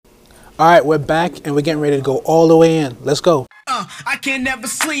All right, we're back and we're getting ready to go all the way in. Let's go. I can never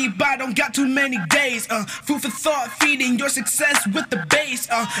sleep, I don't got too many days. Food for thought, feeding your success with the base.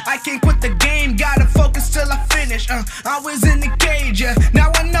 I can't quit the game, gotta focus till I finish. I was in the cage, yeah,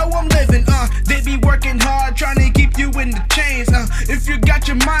 now I know I'm living. They be working hard, trying to keep you in the chains. If you got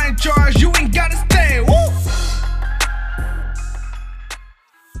your mind charged, you ain't gotta stay. Woo!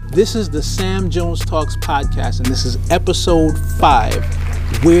 This is the Sam Jones Talks podcast, and this is episode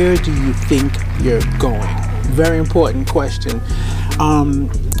 5. Where do you think you're going? Very important question.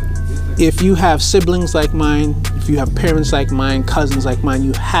 If you have siblings like mine, if you have parents like mine, cousins like mine,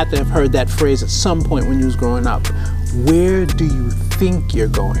 you had to have heard that phrase at some point when you was growing up. Where do you think you're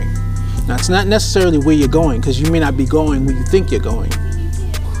going? Now, it's not necessarily where you're going, because you may not be going where you think you're going.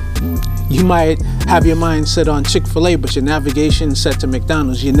 You might have your mind set on Chick-fil-A, but your navigation is set to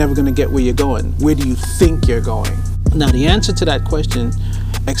McDonald's. You're never going to get where you're going. Where do you think you're going? Now, the answer to that question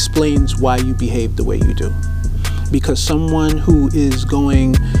explains why you behave the way you do. Because someone who is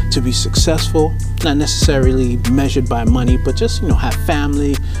going to be successful, not necessarily measured by money, but just, have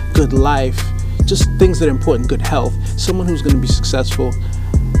family, good life, just things that are important, good health. Someone who's going to be successful,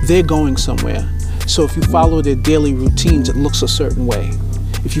 they're going somewhere. So if you follow their daily routines, it looks a certain way.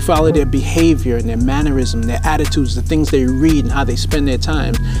 If you follow their behavior and their mannerism, their attitudes, the things they read and how they spend their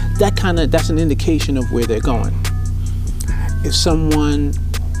time, that's an indication of where they're going. If someone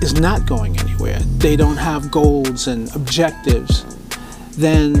is not going anywhere, they don't have goals and objectives,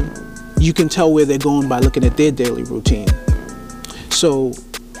 then you can tell where they're going by looking at their daily routine. So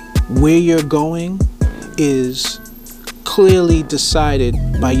where you're going is clearly decided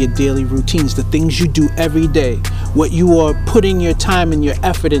by your daily routines, the things you do every day, what you are putting your time and your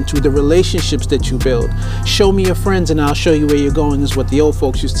effort into, the relationships that you build. Show me your friends and I'll show you where you're going, is what the old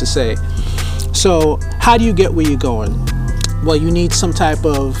folks used to say. So how do you get where you're going? Well, you need some type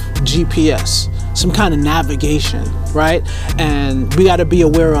of GPS, some kind of navigation, right? And we got to be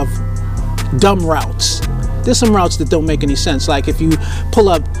aware of dumb routes. There's some routes that don't make any sense. Like if you pull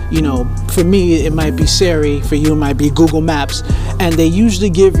up, for me, it might be Siri, for you, it might be Google Maps, and they usually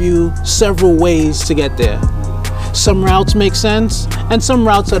give you several ways to get there. Some routes make sense, and some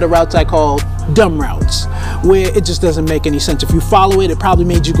routes are the routes I call dumb routes, where it just doesn't make any sense. If you follow it, it probably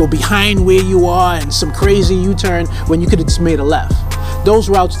made you go behind where you are and some crazy U-turn when you could have just made a left. Those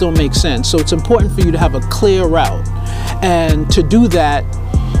routes don't make sense. So it's important for you to have a clear route. And to do that,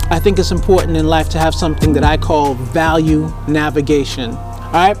 I think it's important in life to have something that I call value navigation.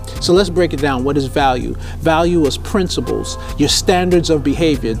 All right, so let's break it down. What is value? Value is principles, your standards of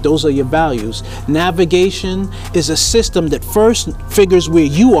behavior. Those are your values. Navigation is a system that first figures where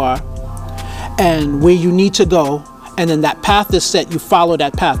you are and where you need to go, and then that path is set, you follow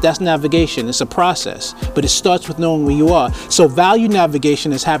that path. That's navigation. It's a process, but it starts with knowing where you are. So value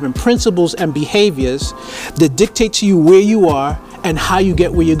navigation is having principles and behaviors that dictate to you where you are and how you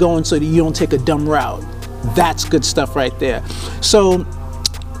get where you're going, so that you don't take a dumb route. That's good stuff right there. So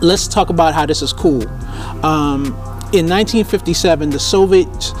let's talk about how this is cool. In 1957, the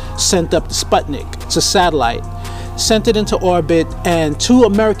Soviets sent up the Sputnik. It's a satellite, sent it into orbit, and 2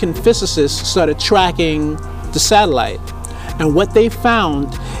 American physicists started tracking the satellite. And what they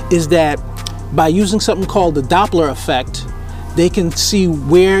found is that by using something called the Doppler effect, they can see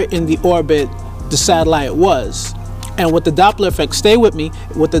where in the orbit the satellite was. And what the Doppler effect, stay with me,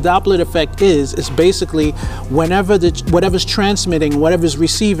 what the Doppler effect is basically whatever's transmitting, whatever's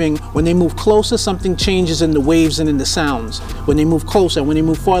receiving, when they move closer, something changes in the waves and in the sounds. When they move closer, when they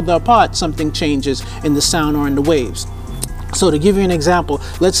move farther apart, something changes in the sound or in the waves. So to give you an example,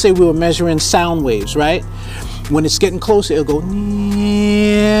 let's say we were measuring sound waves, right? When it's getting closer, it'll go,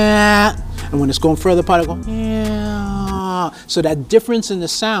 yeah. And when it's going further apart, it'll go, yeah. So that difference in the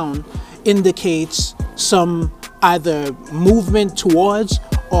sound indicates some either movement towards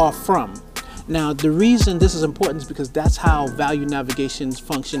or from. Now, the reason this is important is because that's how value navigations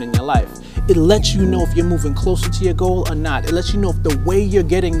function in your life. It lets you know if you're moving closer to your goal or not. It lets you know if the way you're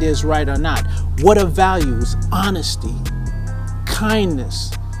getting there is right or not. What are values? Honesty,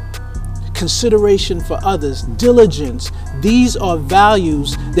 kindness, consideration for others, diligence. These are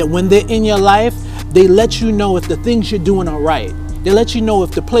values that when they're in your life, they let you know if the things you're doing are right. They let you know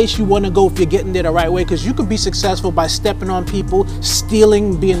if the place you want to go, if you're getting there the right way, because you could be successful by stepping on people,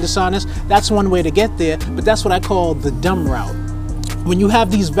 stealing, being dishonest. That's one way to get there, but that's what I call the dumb route. When you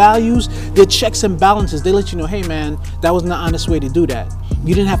have these values, they're checks and balances. They let you know, hey man, that wasn't the honest way to do that.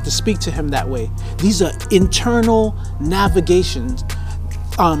 You didn't have to speak to him that way. These are internal navigations,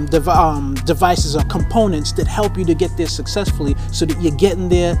 devices or components that help you to get there successfully so that you're getting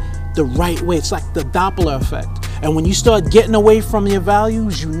there the right way. It's like the Doppler effect. And when you start getting away from your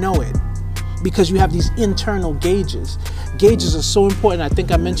values, you know it. because you have these internal gauges. Gauges are so important. I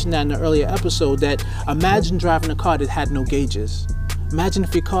think I mentioned that in an earlier episode, that imagine driving a car that had no gauges. Imagine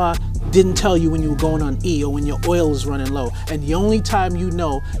if your car didn't tell you when you were going on E or when your oil is running low, and the only time you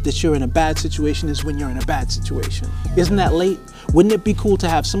know that you're in a bad situation is when you're in a bad situation. Isn't that late? Wouldn't it be cool to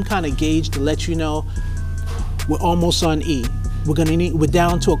have some kind of gauge to let you know we're almost on E? We're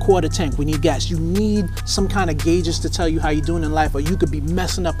down to a quarter tank. We need gas. You need some kind of gauges to tell you how you're doing in life, or you could be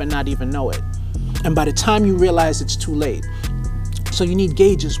messing up and not even know it. And by the time you realize, it's too late. So you need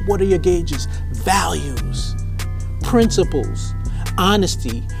gauges. What are your gauges? Values, principles,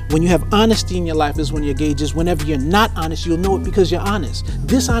 honesty. When you have honesty in your life is when your gauge is. Whenever you're not honest, you'll know it because you're honest.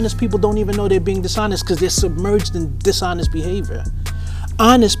 Dishonest people don't even know they're being dishonest because they're submerged in dishonest behavior.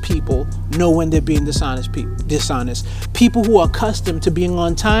 Honest people know when they're being dishonest. People who are accustomed to being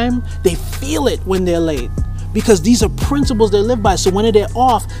on time, they feel it when they're late, because these are principles they live by. So when they're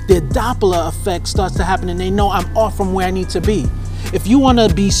off, their Doppler effect starts to happen and they know, I'm off from where I need to be. If you want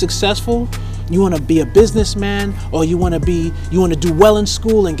to be successful, you want to be a businessman, or you want to do well in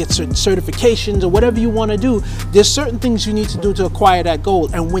school and get certain certifications, or whatever you want to do, there's certain things you need to do to acquire that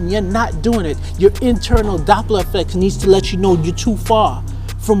goal. And when you're not doing it, your internal Doppler effect needs to let you know you're too far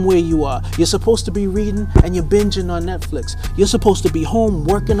from where you are. You're supposed to be reading and you're binging on Netflix. You're supposed to be home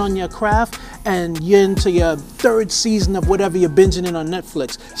working on your craft and you're into your third season of whatever you're binging in on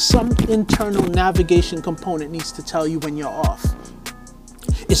Netflix. Some internal navigation component needs to tell you when you're off.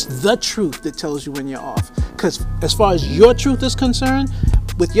 It's the truth that tells you when you're off. Because as far as your truth is concerned,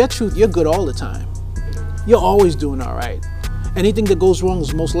 with your truth, you're good all the time. You're always doing all right. Anything that goes wrong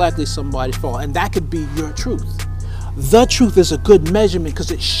is most likely somebody's fault, and that could be your truth. The truth is a good measurement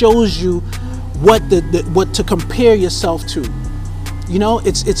because it shows you what to compare yourself to. You know,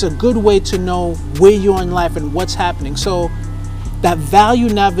 it's a good way to know where you are in life and what's happening. So that value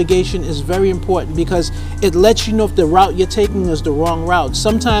navigation is very important because it lets you know if the route you're taking is the wrong route.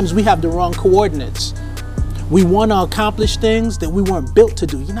 Sometimes we have the wrong coordinates. We want to accomplish things that we weren't built to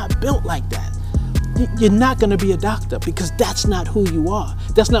do. You're not built like that. You're not going to be a doctor because that's not who you are.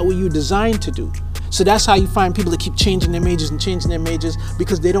 That's not what you're designed to do. So that's how you find people that keep changing their majors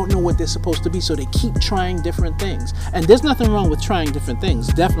because they don't know what they're supposed to be. So they keep trying different things. And there's nothing wrong with trying different things.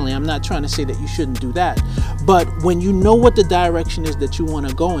 Definitely, I'm not trying to say that you shouldn't do that. But when you know what the direction is that you want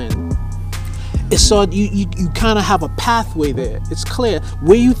to go in, it's so you kind of have a pathway there. It's clear.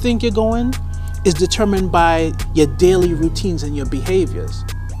 Where you think you're going is determined by your daily routines and your behaviors.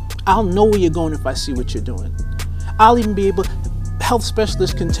 I'll know where you're going if I see what you're doing. I'll even be able... Health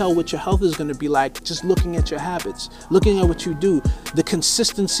specialists can tell what your health is going to be like just looking at your habits, looking at what you do, the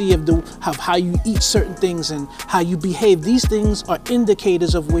consistency of how you eat certain things and how you behave. These things are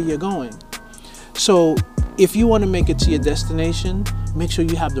indicators of where you're going. So if you want to make it to your destination, make sure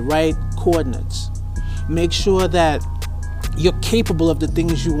you have the right coordinates. Make sure that you're capable of the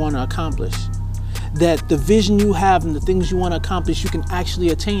things you want to accomplish, that the vision you have and the things you want to accomplish, you can actually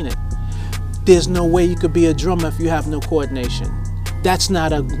attain it. There's no way you could be a drummer if you have no coordination. That's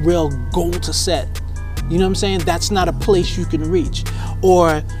not a real goal to set. You know what I'm saying? That's not a place you can reach.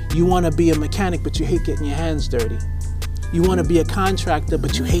 Or you want to be a mechanic, but you hate getting your hands dirty. You want to be a contractor,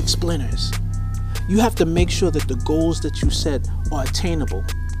 but you hate splinters. You have to make sure that the goals that you set are attainable,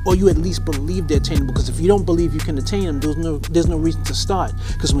 or you at least believe they're attainable, because if you don't believe you can attain them, there's no reason to start.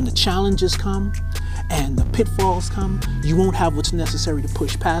 Because when the challenges come and the pitfalls come, you won't have what's necessary to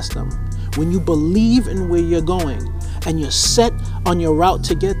push past them. When you believe in where you're going and you're set on your route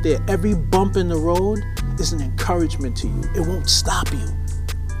to get there, every bump in the road is an encouragement to you. It won't stop you.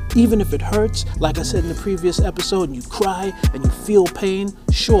 Even if it hurts, like I said in the previous episode, and you cry and you feel pain,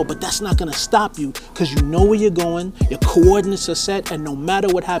 sure, but that's not going to stop you because you know where you're going, your coordinates are set, and no matter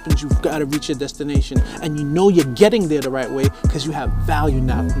what happens, you've got to reach your destination. And you know you're getting there the right way because you have value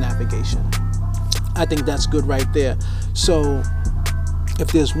navigation. I think that's good right there. So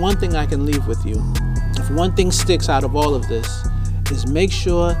if there's one thing I can leave with you, if one thing sticks out of all of this, is make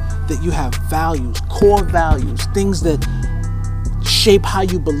sure that you have values, core values, things that shape how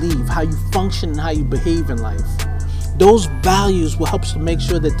you believe, how you function, and how you behave in life. Those values will help to make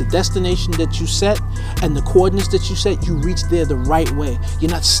sure that the destination that you set and the coordinates that you set, you reach there the right way.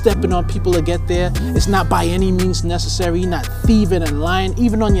 You're not stepping on people to get there. It's not by any means necessary. You're not thieving and lying,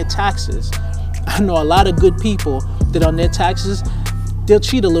 even on your taxes. I know a lot of good people that on their taxes, they'll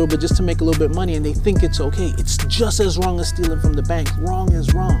cheat a little bit just to make a little bit of money, and they think it's okay. It's just as wrong as stealing from the bank. Wrong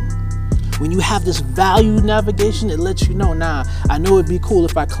is wrong. When you have this value navigation, it lets you know, nah, I know it'd be cool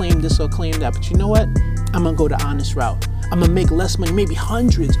if I claim this or claim that, but you know what? I'm gonna go the honest route. I'm gonna make less money, maybe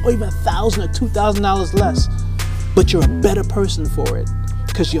hundreds or even $1,000 or $2,000 less, but you're a better person for it.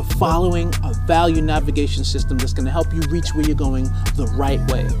 because you're following a value navigation system that's going to help you reach where you're going the right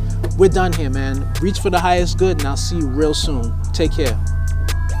way. We're done here, man. Reach for the highest good, and I'll see you real soon. Take care.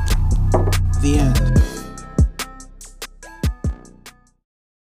 The end.